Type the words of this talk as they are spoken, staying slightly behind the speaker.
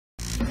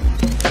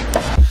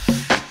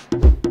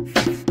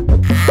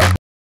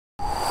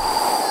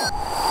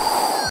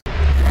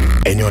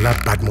Eniola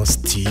Badmus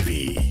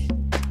TV.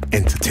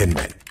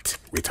 Entertainment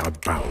without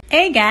bounds.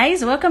 Hey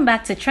guys, welcome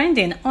back to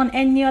Trending on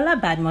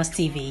Eniola Badmus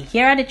TV.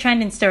 Here are the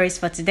trending stories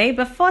for today,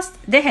 but first,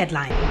 the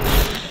headline.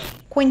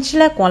 Queen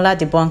Chilekwonla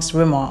debunks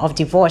rumor of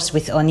divorce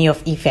with Ooni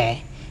of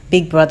Ife.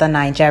 Big Brother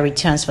Naija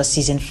returns for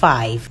season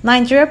 5.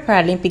 Nigeria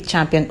Paralympic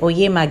champion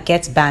Oyema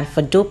gets banned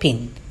for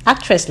doping.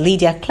 Actress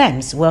Lydia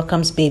Clems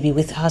welcomes baby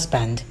with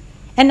husband.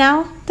 And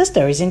now, the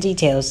stories in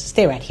details.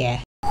 Stay right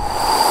here.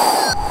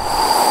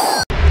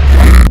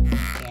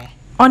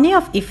 Ooni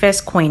of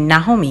Ife's Queen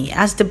Naomi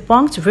has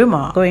debunked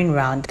rumor going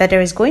round that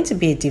there is going to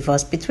be a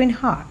divorce between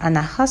her and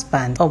her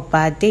husband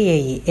Oba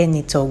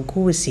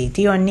Ogunwusi,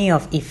 the Ooni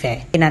of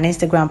Ife. In an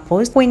Instagram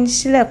post, Queen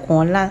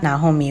Chilekwonla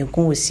Naomi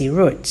Ogunwusi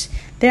wrote,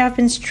 "There have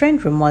been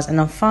strange rumors and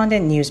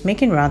unfounded news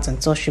making rounds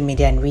on social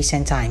media in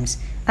recent times.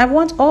 I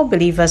want all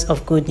believers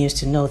of good news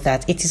to know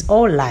that it is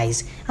all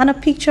lies and a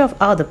picture of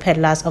how the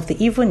peddlers of the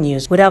evil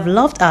news would have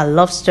loved our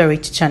love story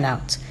to turn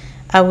out.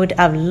 I would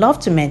have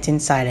loved to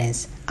maintain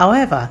silence.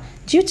 However,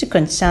 due to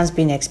concerns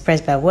being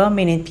expressed by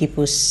well-meaning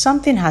people,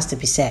 something has to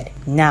be said.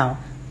 Now,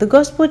 the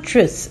gospel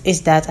truth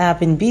is that I have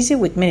been busy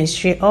with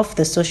ministry of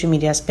the social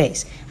media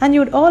space, and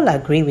you would all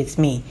agree with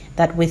me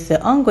that with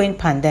the ongoing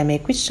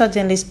pandemic which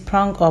suddenly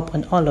sprung up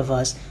on all of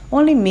us,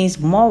 only means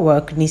more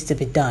work needs to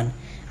be done.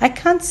 I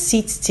can't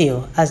sit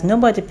still as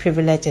nobody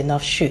privileged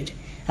enough should,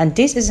 and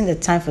this isn't a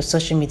time for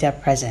social media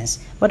presence,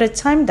 but a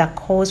time that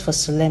calls for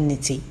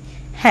solemnity.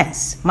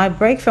 Hence, my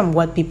break from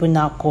what people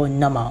now call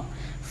normal.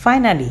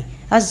 Finally,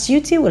 as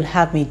duty will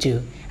have me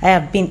do, I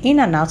have been in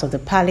and out of the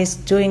palace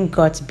doing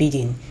God's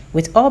bidding.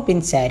 With all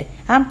being said,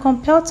 I am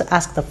compelled to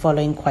ask the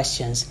following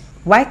questions.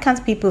 Why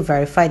can't people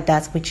verify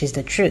that which is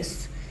the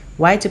truth?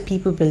 Why do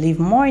people believe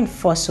more in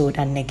falsehood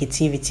and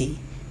negativity?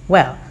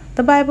 Well,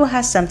 the Bible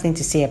has something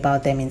to say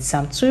about them in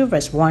Psalm 2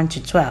 verse 1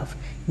 to 12.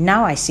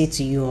 Now I say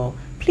to you all,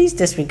 please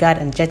disregard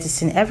and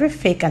jettison every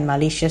fake and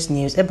malicious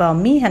news about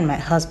me and my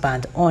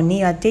husband,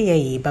 Ooni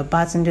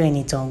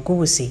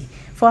Ogunwusi.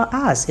 For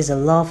ours is a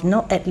love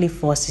no earthly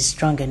force is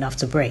strong enough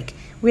to break.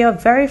 We are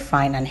very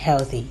fine and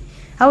healthy.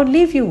 I would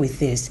leave you with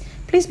this.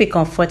 Please be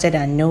comforted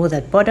and know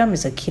that boredom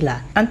is a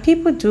killer, and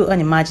people do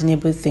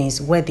unimaginable things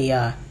where they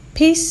are.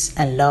 Peace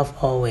and love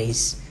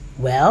always."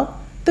 Well,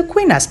 the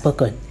Queen has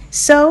spoken.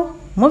 So,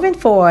 moving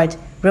forward,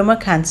 rumor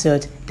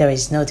cancelled, there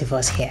is no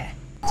divorce here.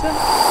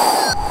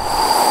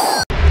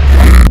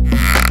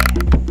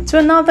 To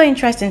another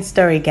interesting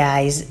story,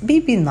 guys,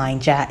 BB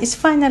Naija is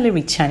finally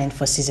returning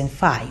for season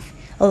 5.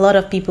 A lot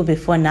of people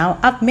before now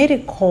have made a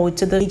call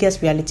to the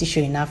biggest reality show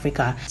in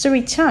Africa to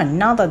return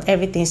now that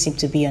everything seems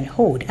to be on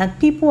hold and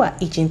people are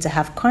itching to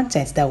have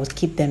content that would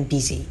keep them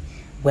busy.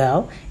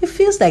 Well, it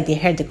feels like they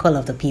heard the call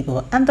of the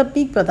people and the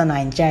Big Brother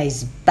Naija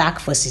is back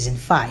for season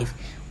 5.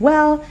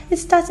 Well,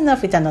 it's starting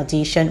off with an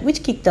audition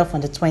which kicked off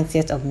on the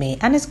 20th of May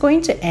and is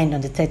going to end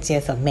on the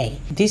 30th of May.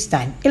 This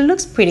time, it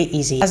looks pretty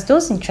easy as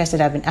those interested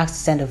have been asked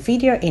to send a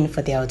video in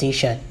for their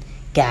audition.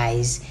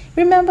 Guys,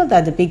 remember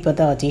that the Big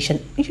Brother audition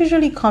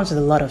usually comes with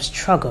a lot of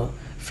struggle.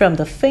 From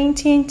the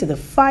fainting to the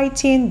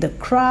fighting, the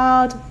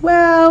crowd,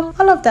 well,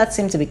 all of that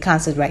seems to be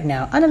cancelled right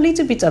now and a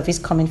little bit of it is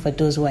coming for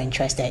those who are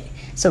interested.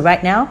 So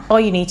right now, all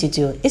you need to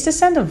do is to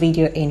send a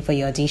video in for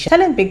your audition,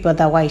 telling Big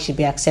Brother why you should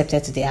be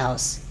accepted to the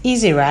house.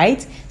 Easy,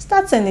 right?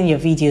 Start sending your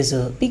videos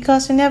though,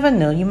 because you never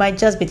know, you might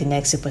just be the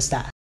next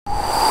superstar.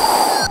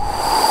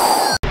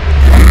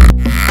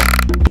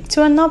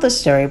 To another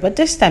story, but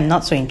this time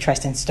not so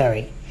interesting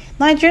story.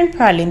 Nigerian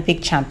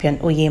Paralympic champion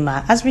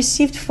Oyema has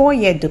received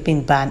 4-year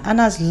doping ban and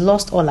has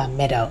lost all her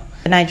medal.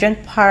 The Nigerian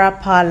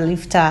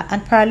para-powerlifter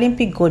and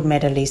Paralympic gold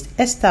medalist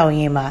Esther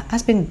Oyema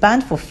has been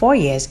banned for 4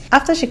 years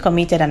after she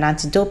committed an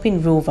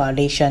anti-doping rule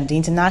violation the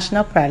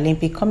International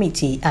Paralympic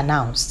Committee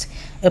announced.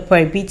 A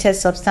prohibited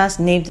substance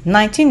named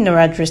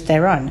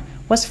 19-noradrosterone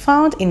was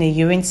found in a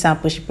urine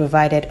sample she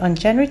provided on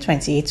January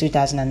 28,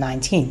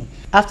 2019,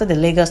 after the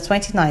Lagos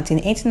 2019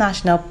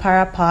 International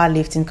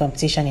Para-Powerlifting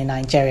Competition in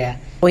Nigeria.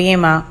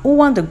 Oyema, who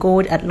won the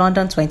gold at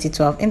London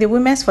 2012 in the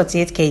women's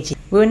 48 kg,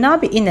 will now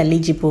be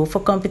ineligible for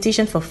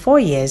competition for 4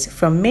 years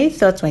from May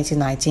 3,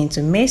 2019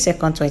 to May 2,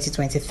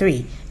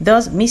 2023,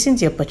 thus missing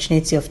the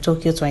opportunity of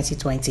Tokyo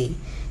 2020.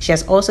 She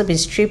has also been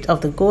stripped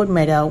of the gold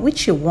medal which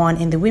she won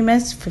in the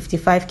women's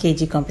 55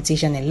 kg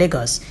competition in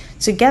Lagos,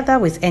 together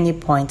with any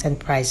point and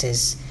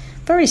prizes.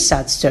 Very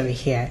sad story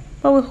here,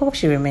 but we hope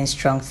she remains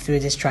strong through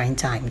these trying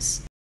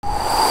times.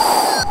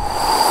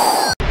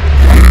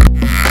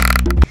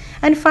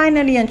 And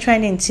finally, on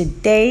trending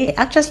today,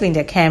 actress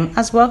Linda Kem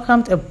has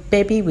welcomed a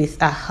baby with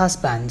her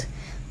husband.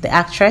 The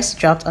actress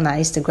dropped on her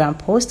Instagram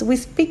post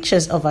with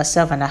pictures of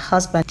herself and her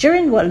husband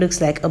during what looks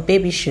like a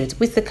baby shoot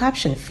with the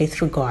caption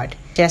 "Faithful God."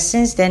 She has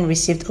since then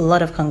received a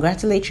lot of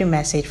congratulatory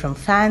messages from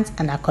fans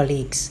and her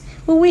colleagues.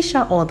 We wish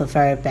her all the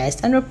very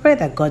best and we pray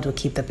that God will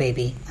keep the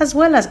baby, as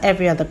well as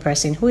every other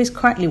person who is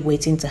currently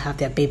waiting to have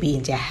their baby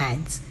in their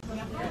hands.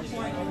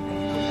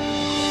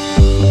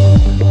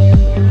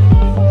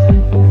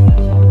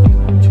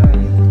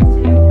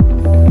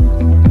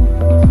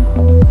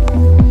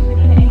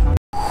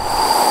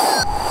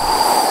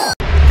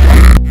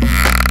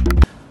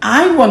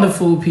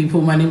 wonderful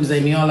people. My name is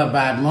Eniola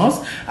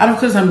Badmus, and of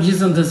course I'm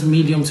using this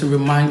medium to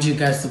remind you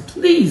guys to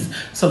please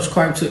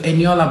subscribe to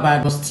Eniola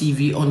Badmus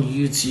TV on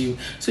YouTube,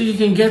 so you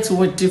can get to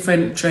what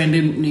different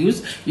trending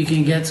news, you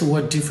can get to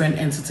what different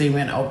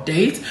entertainment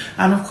updates,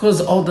 and of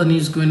course all the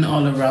news going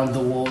all around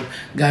the world.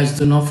 Guys,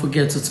 do not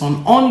forget to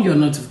turn on your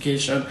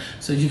notification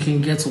so you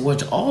can get to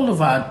watch all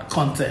of our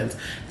content.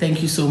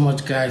 Thank you so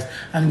much, guys.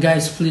 And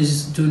guys,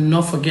 please do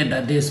not forget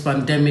that there's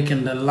pandemic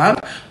in the land.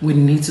 We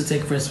need to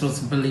take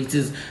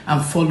responsibilities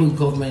and follow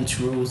government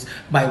rules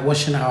by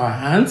washing our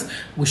hands.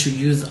 We should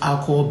use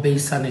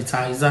alcohol-based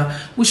sanitizer.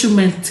 We should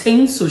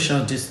maintain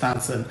social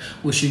distancing.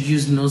 We should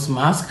use nose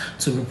mask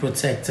to be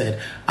protected.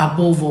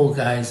 Above all,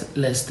 guys,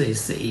 let's stay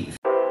safe.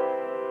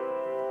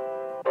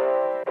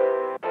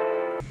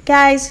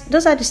 Guys,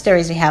 those are the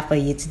stories we have for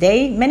you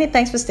today. Many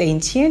thanks for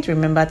staying tuned.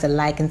 Remember to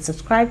like and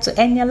subscribe to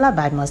Eniola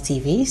Badmus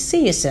TV.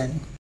 See you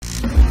soon.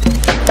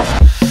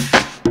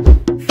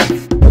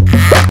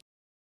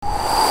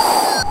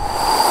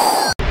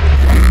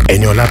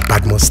 Eniola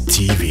Badmus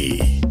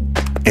TV.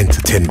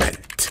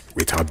 Entertainment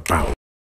without bounds.